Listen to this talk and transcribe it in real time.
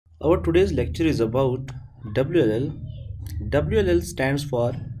Our today's lecture is about WLL. WLL stands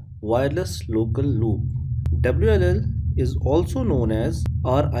for Wireless Local Loop. WLL is also known as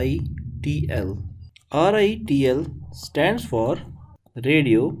RITL. RITL stands for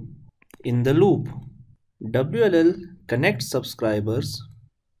Radio in the Loop. WLL connects subscribers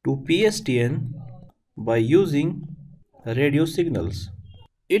to PSTN by using radio signals.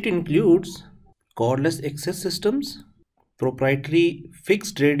 It includes cordless access systems, proprietary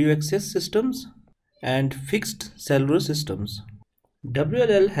fixed radio access systems, and fixed cellular systems.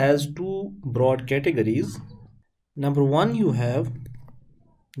 WLL has two broad categories. Number one, you have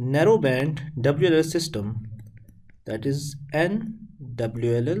narrowband WLL system, that is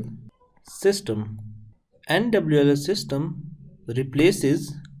NWLL system. NWLL system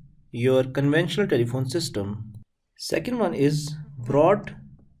replaces your conventional telephone system. Second one is broadband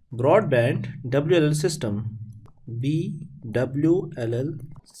WLL system, BWLL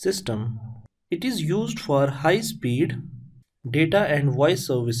system. It is used for high speed data and voice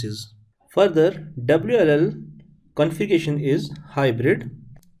services. Further, WLL configuration is hybrid.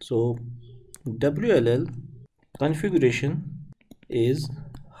 So WLL configuration is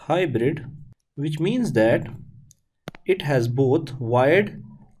hybrid, which means that it has both wired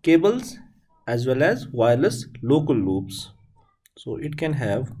cables as well as wireless local loops. So it can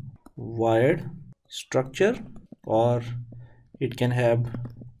have wired structure or it can have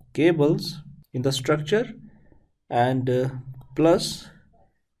cables in the structure, and plus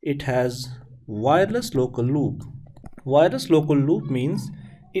it has wireless local loop. Wireless local loop means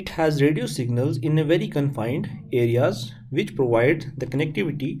it has radio signals in a very confined areas which provide the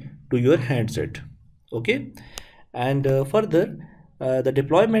connectivity to your handset. Okay, and further the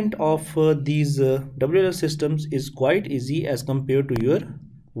deployment of these WLL systems is quite easy as compared to your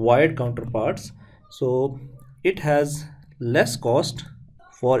wired counterparts. So it has less cost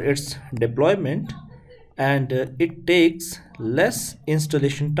for its deployment, and it takes less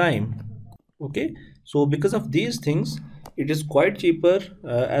installation time. Okay, so because of these things it is quite cheaper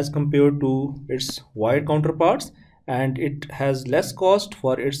as compared to its wired counterparts, and it has less cost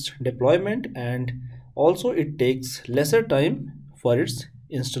for its deployment, and also it takes lesser time for its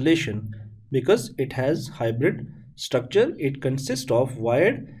installation because it has hybrid structure. It consists of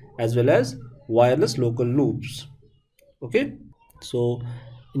wired as well as wireless local loops. Okay, so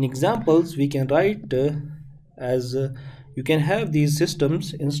in examples we can write as you can have these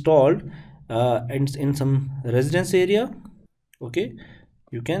systems installed in some residence area. Okay,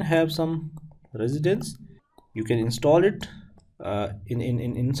 you can have some residence, you can install it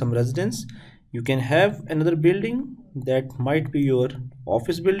in some residence. You can have another building that might be your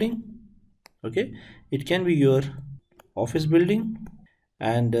office building. Okay, it can be your office building,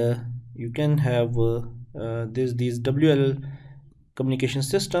 and you can have these WLL communication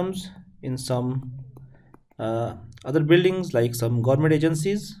systems in some other buildings like some government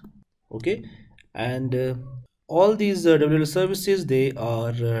agencies. Okay, and all these WLL services, they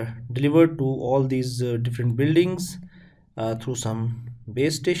are delivered to all these different buildings through some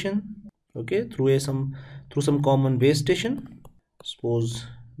base station. Okay, through some common base station. Suppose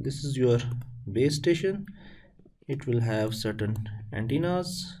this is your base station. It will have certain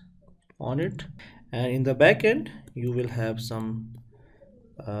antennas on it, and in the back end you will have some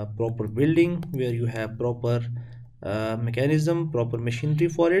proper building where you have proper mechanism, proper machinery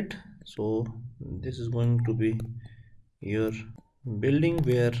for it. So this is going to be your building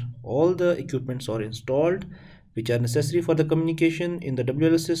where all the equipments are installed which are necessary for the communication in the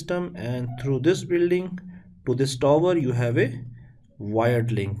WLL system, and through this building to this tower you have a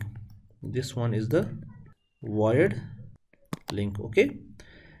wired link. This one is the wired link. Okay,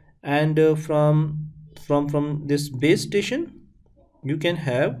 and from this base station you can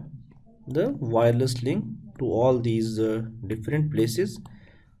have the wireless link to all these different places,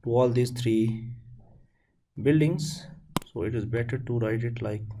 to all these three buildings. So it is better to write it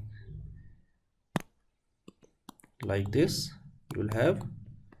like this. You will have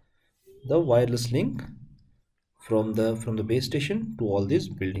the wireless link from the base station to all these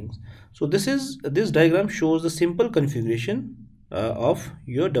buildings. So this diagram shows the simple configuration of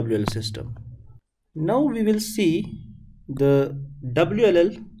your WLL system. Now we will see the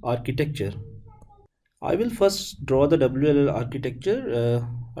WLL architecture. I will first draw the WLL architecture.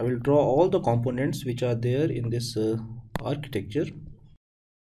 I will draw all the components which are there in this architecture.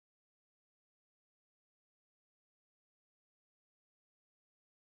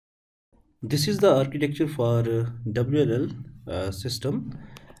 This is the architecture for WLL system,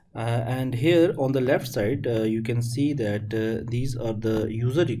 and here on the left side you can see that these are the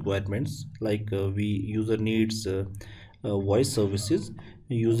user requirements, like user needs voice services.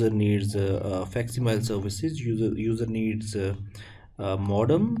 user needs facsimile services, user needs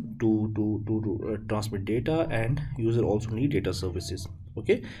modem to transmit data, and user also need data services.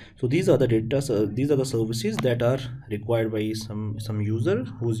 Okay, so these are the these are the services that are required by some user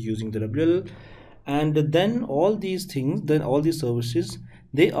who's using the WL. And then all these things, then all these services,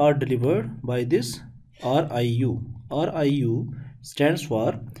 they are delivered by this RIU. RIU stands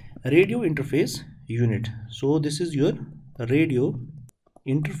for radio interface unit. So this is your radio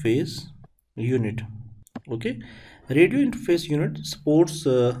interface unit. Okay, radio interface unit supports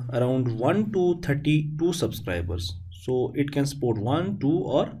around 1 to 32 subscribers. So it can support 1, 2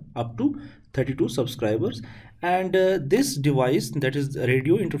 or up to 32 subscribers. And this device, that is the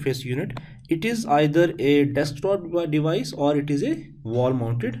radio interface unit, it is either a desktop device or it is a wall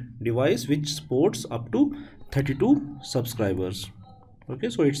mounted device which supports up to 32 subscribers. Okay,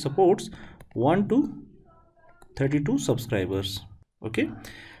 so it supports 1 to 32 subscribers. Okay,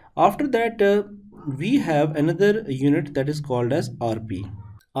 after that we have another unit that is called as RP.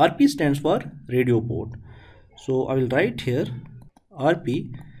 RP stands for radio port. So I will write here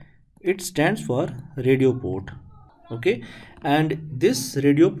RP. It stands for radio port. Okay, and this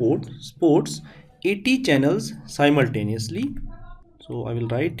radio port supports 80 channels simultaneously. So I will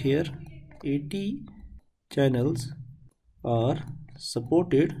write here 80 channels are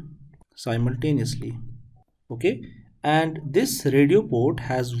supported simultaneously. Okay, and this radio port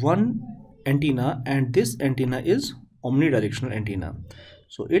has one antenna, and this antenna is omnidirectional antenna.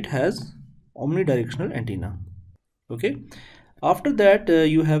 So it has omnidirectional antenna. Okay, after that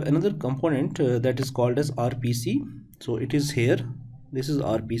you have another component that is called as RPC. So it is here, this is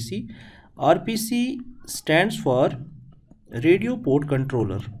RPC. RPC stands for radio port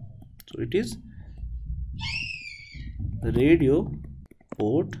controller. So it is radio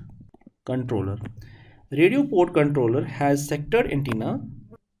port controller. Radio port controller has sectored antenna,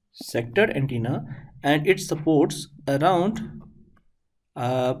 and it supports around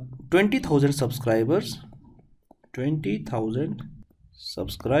 20,000 subscribers, 20,000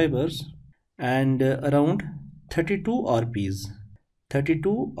 subscribers, and around 32 RPs.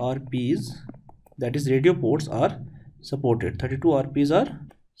 32 RPs, that is radio ports, are supported. 32 RPs are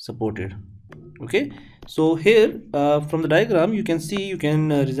supported. Okay, so here from the diagram you can see, you can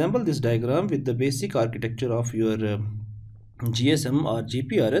resemble this diagram with the basic architecture of your GSM or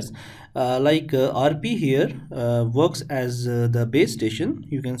GPRS. RP here works as the base station.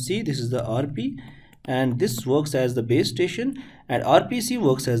 You can see this is the RP, and this works as the base station, and RPC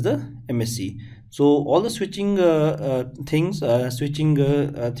works as the MSC. So all the switching things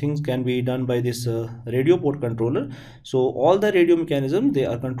can be done by this radio port controller. So all the radio mechanism, they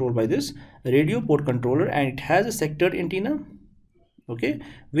are controlled by this radio port controller, and it has a sectored antenna, okay,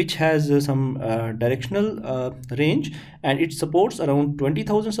 which has some directional range, and it supports around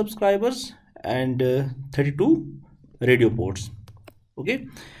 20,000 subscribers and 32 radio ports. Okay,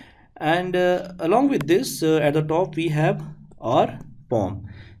 and along with this at the top we have RPOM.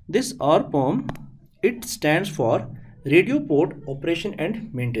 This RPOM, it stands for radio port operation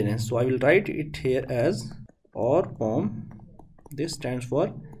and maintenance. So I will write it here as RPOM. This stands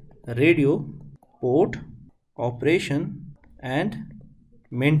for radio port operation and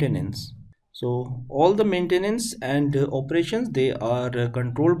maintenance. So all the maintenance and operations, they are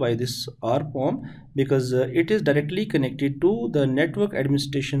controlled by this RPOM, because it is directly connected to the network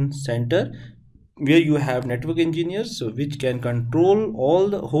administration center, where you have network engineers which can control all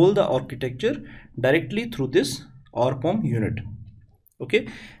the whole architecture directly through this RPOM unit. Okay,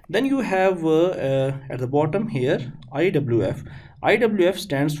 then you have at the bottom here IWF. IWF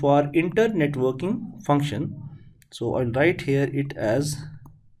stands for inter-networking function. So I'll write here it as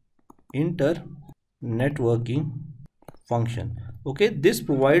inter-networking function. Okay, this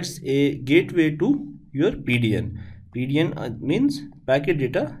provides a gateway to your PDN. PDN means packet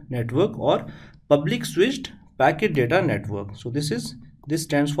data network, or public switched packet data network. So this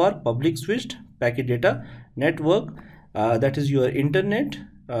stands for public switched packet data network. That is your internet.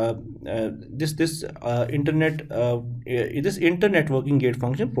 This inter-networking gate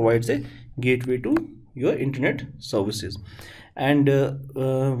function provides a gateway to your internet services. And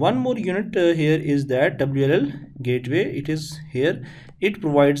one more unit here is that WLL gateway. It is here. It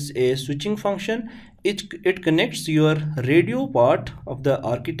provides a switching function. It connects your radio part of the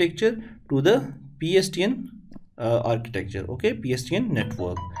architecture to the PSTN architecture. Okay, PSTN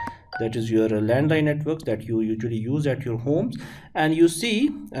network, that is your landline networks that you usually use at your homes. And you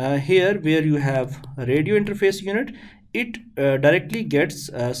see here where you have a radio interface unit, it directly gets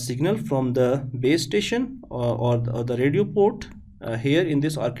a signal from the base station or the radio port here in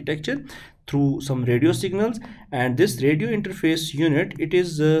this architecture. through some radio signals, and this radio interface unit, it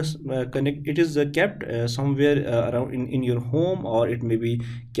is kept somewhere around in your home, or it may be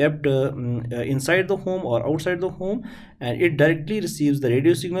kept inside the home or outside the home, and it directly receives the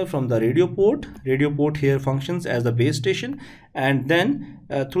radio signal from the radio port. Radio port here functions as the base station, and then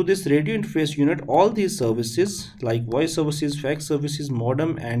through this radio interface unit, all these services like voice services, fax services,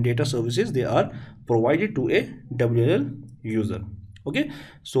 modem and data services, they are provided to a WLL user. Okay,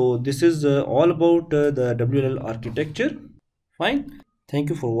 so this is all about the WLL architecture. Fine, thank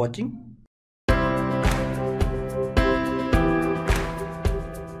you for watching.